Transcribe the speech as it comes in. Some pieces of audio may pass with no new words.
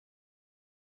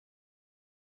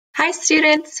Hi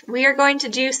students, we are going to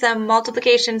do some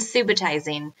multiplication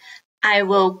subitizing. I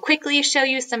will quickly show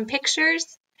you some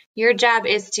pictures. Your job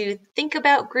is to think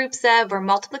about groups of or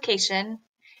multiplication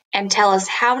and tell us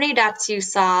how many dots you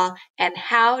saw and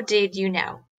how did you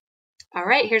know. All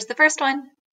right, here's the first one.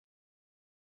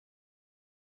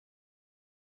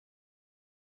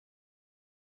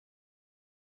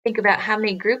 Think about how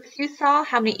many groups you saw,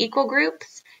 how many equal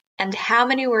groups, and how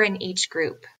many were in each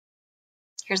group.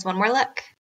 Here's one more look.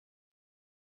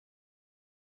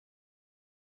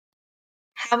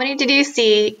 How many did you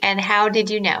see and how did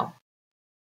you know?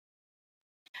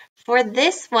 For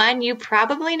this one, you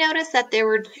probably noticed that there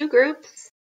were two groups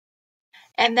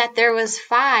and that there was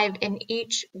 5 in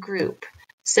each group.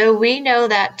 So we know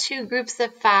that 2 groups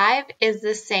of 5 is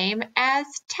the same as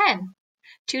 10.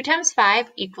 2 times 5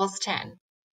 equals 10.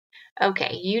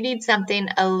 Okay, you need something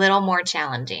a little more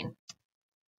challenging.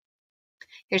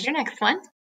 Here's your next one.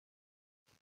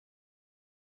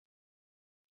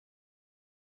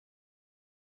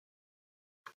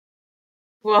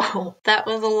 Whoa, that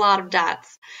was a lot of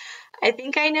dots. I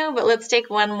think I know, but let's take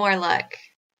one more look.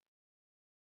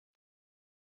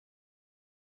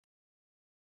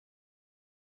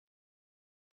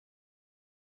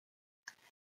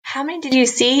 How many did you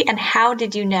see and how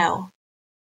did you know?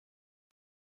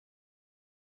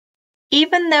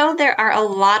 Even though there are a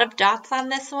lot of dots on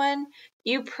this one,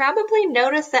 you probably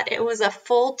noticed that it was a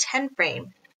full 10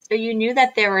 frame. So you knew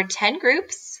that there were 10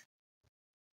 groups.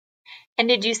 And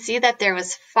did you see that there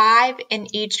was 5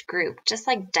 in each group, just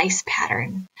like dice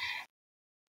pattern?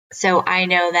 So I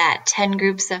know that 10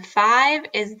 groups of 5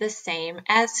 is the same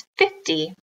as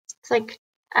 50. It's like,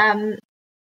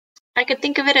 I could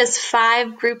think of it as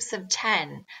 5 groups of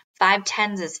 10. 5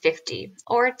 tens is 50,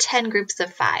 or 10 groups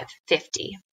of 5,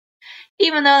 50.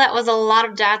 Even though that was a lot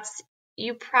of dots,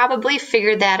 you probably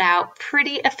figured that out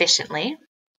pretty efficiently.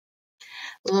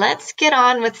 Let's get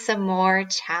on with some more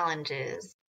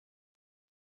challenges.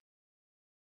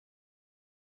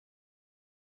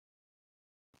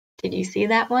 Did you see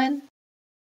that one?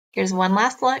 Here's one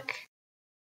last look.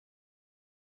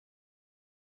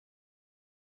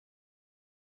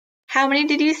 How many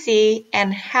did you see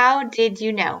and how did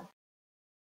you know?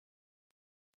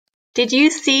 Did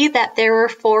you see that there were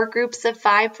 4 groups of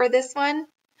 5 for this one?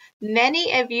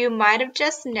 Many of you might have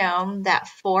just known that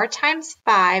 4 times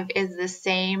 5 is the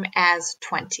same as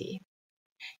 20.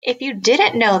 If you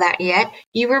didn't know that yet,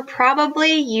 you were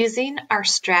probably using our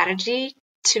strategy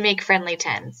to make friendly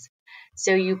tens.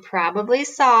 So you probably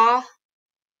saw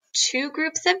 2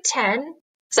 groups of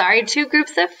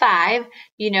 5.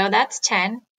 You know that's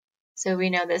 10. So we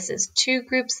know this is 2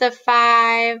 groups of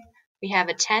 5. We have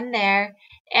a 10 there.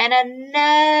 And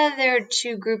another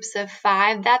 2 groups of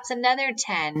 5. That's another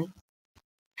 10.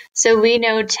 So we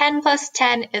know 10 plus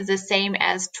 10 is the same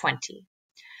as 20.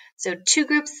 So 2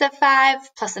 groups of 5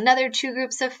 plus another 2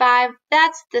 groups of 5,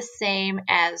 that's the same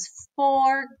as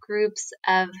 4 groups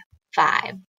of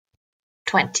 5,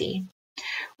 20.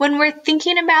 When we're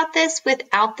thinking about this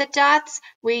without the dots,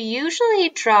 we usually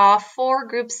draw 4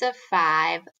 groups of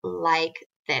 5 like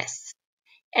this.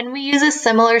 And we use a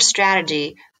similar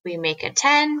strategy. We make a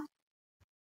 10,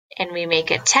 and we make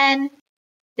a 10,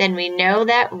 then we know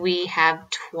that we have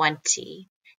 20.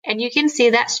 And you can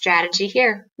see that strategy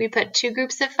here. We put 2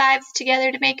 groups of 5s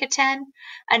together to make a 10,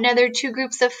 another 2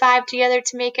 groups of 5 together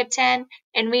to make a 10,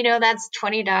 and we know that's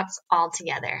 20 dots all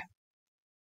together.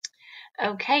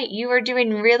 Okay, you are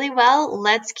doing really well.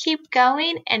 Let's keep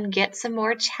going and get some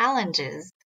more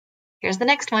challenges. Here's the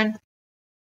next one.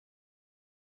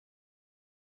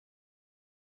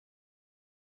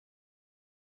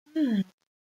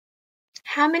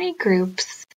 How many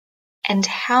groups and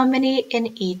how many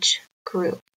in each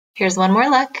group? Here's one more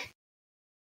look.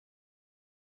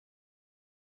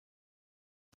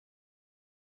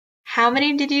 How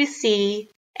many did you see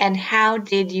and how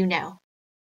did you know?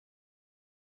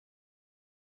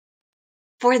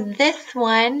 For this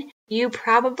one, you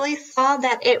probably saw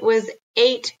that it was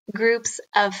 8 groups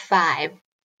of 5.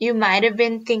 You might have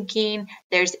been thinking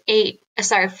there's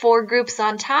 4 groups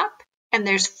on top and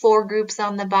there's 4 groups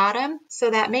on the bottom, so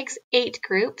that makes 8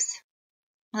 groups.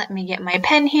 Let me get my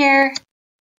pen here.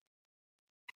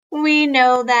 We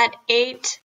know that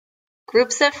 8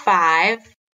 groups of 5,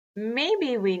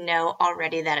 maybe we know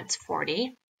already that it's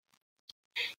 40.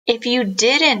 If you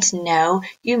didn't know,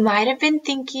 you might have been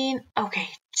thinking, okay,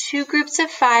 2 groups of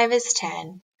 5 is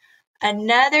 10.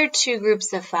 Another 2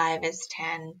 groups of 5 is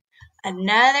 10.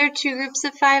 Another 2 groups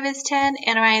of 5 is 10.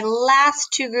 And my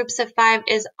last 2 groups of 5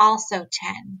 is also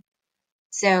 10.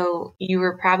 So you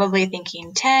were probably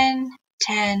thinking 10,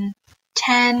 10,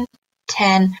 10,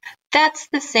 10, that's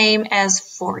the same as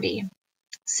 40.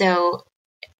 So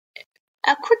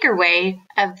a quicker way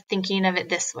of thinking of it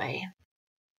this way.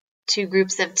 2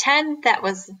 groups of 10, that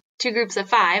was 2 groups of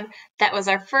 5, that was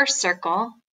our first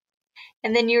circle.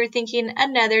 And then you were thinking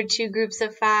another 2 groups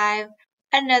of 5,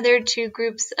 another 2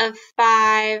 groups of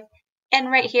 5, and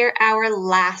right here our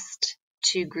last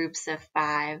 2 groups of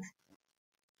 5.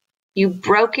 You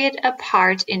broke it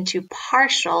apart into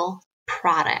partial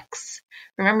products.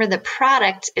 Remember, the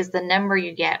product is the number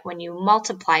you get when you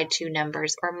multiply 2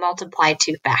 numbers or multiply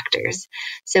 2 factors.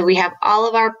 So we have all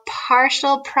of our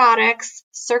partial products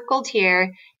circled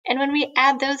here, and when we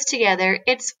add those together,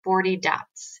 it's 40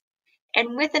 dots.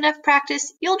 And with enough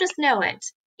practice, you'll just know it.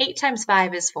 8 times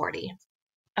 5 is 40.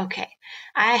 Okay,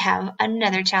 I have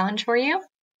another challenge for you.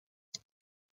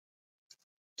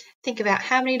 Think about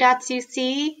how many dots you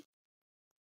see.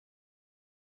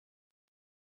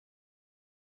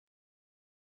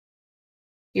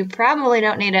 You probably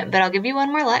don't need it, but I'll give you one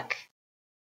more look.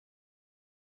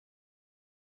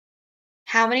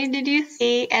 How many did you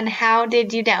see and how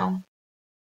did you know?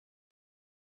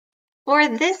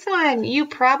 For this one, you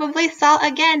probably saw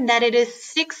again that it is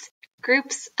 6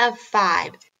 groups of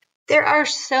 5. There are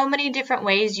so many different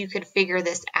ways you could figure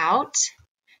this out.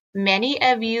 Many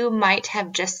of you might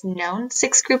have just known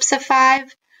 6 groups of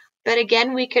 5, but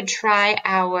again, we could try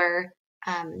our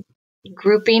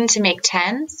grouping to make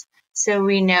 10s. So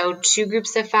we know 2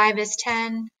 groups of 5 is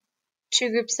 10, 2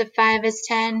 groups of 5 is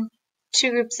 10,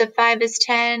 2 groups of 5 is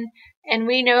 10, and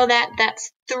we know that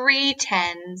that's 3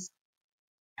 10s.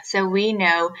 So we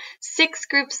know 6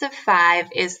 groups of 5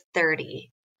 is 30.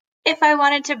 If I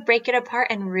wanted to break it apart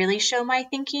and really show my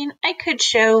thinking, I could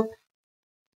show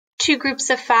 2 groups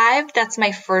of 5. That's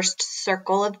my first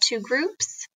circle of 2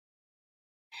 groups.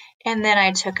 And then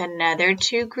I took another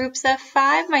 2 groups of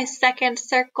 5, my second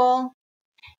circle.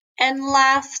 And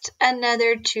last,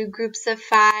 another 2 groups of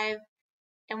 5.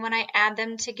 And when I add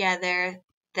them together,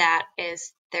 that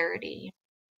is 30.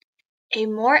 A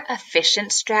more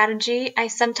efficient strategy I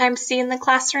sometimes see in the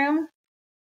classroom.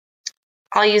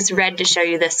 I'll use red to show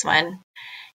you this one.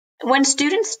 When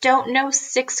students don't know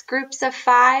 6 groups of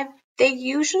 5, they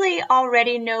usually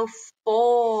already know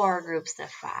 4 groups of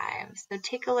 5. So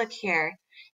take a look here.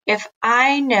 If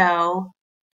I know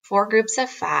 4 groups of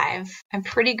 5, I'm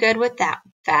pretty good with that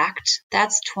fact.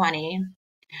 That's 20.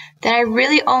 Then I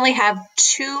really only have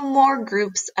 2 more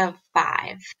groups of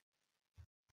 5.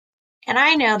 And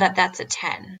I know that that's a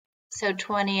 10. So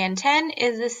 20 and 10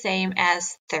 is the same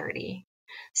as 30.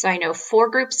 So I know 4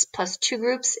 groups plus 2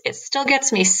 groups, it still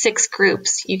gets me 6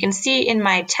 groups. You can see in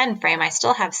my 10 frame, I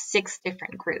still have 6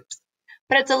 different groups.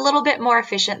 But it's a little bit more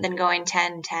efficient than going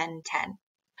 10, 10, 10.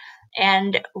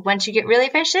 And once you get really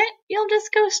efficient, you'll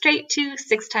just go straight to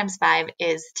 6 times 5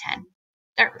 is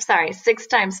 10. 6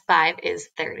 times 5 is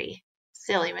 30.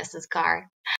 Silly Mrs. Carr.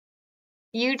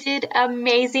 You did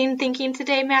amazing thinking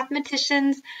today,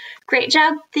 mathematicians. Great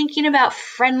job thinking about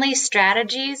friendly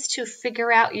strategies to figure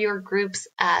out your groups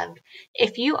of.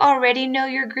 If you already know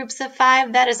your groups of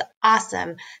 5, that is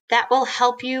awesome. That will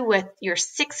help you with your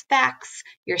 6 facts,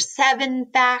 your 7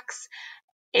 facts.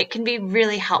 It can be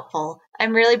really helpful.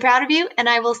 I'm really proud of you, and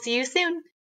I will see you soon.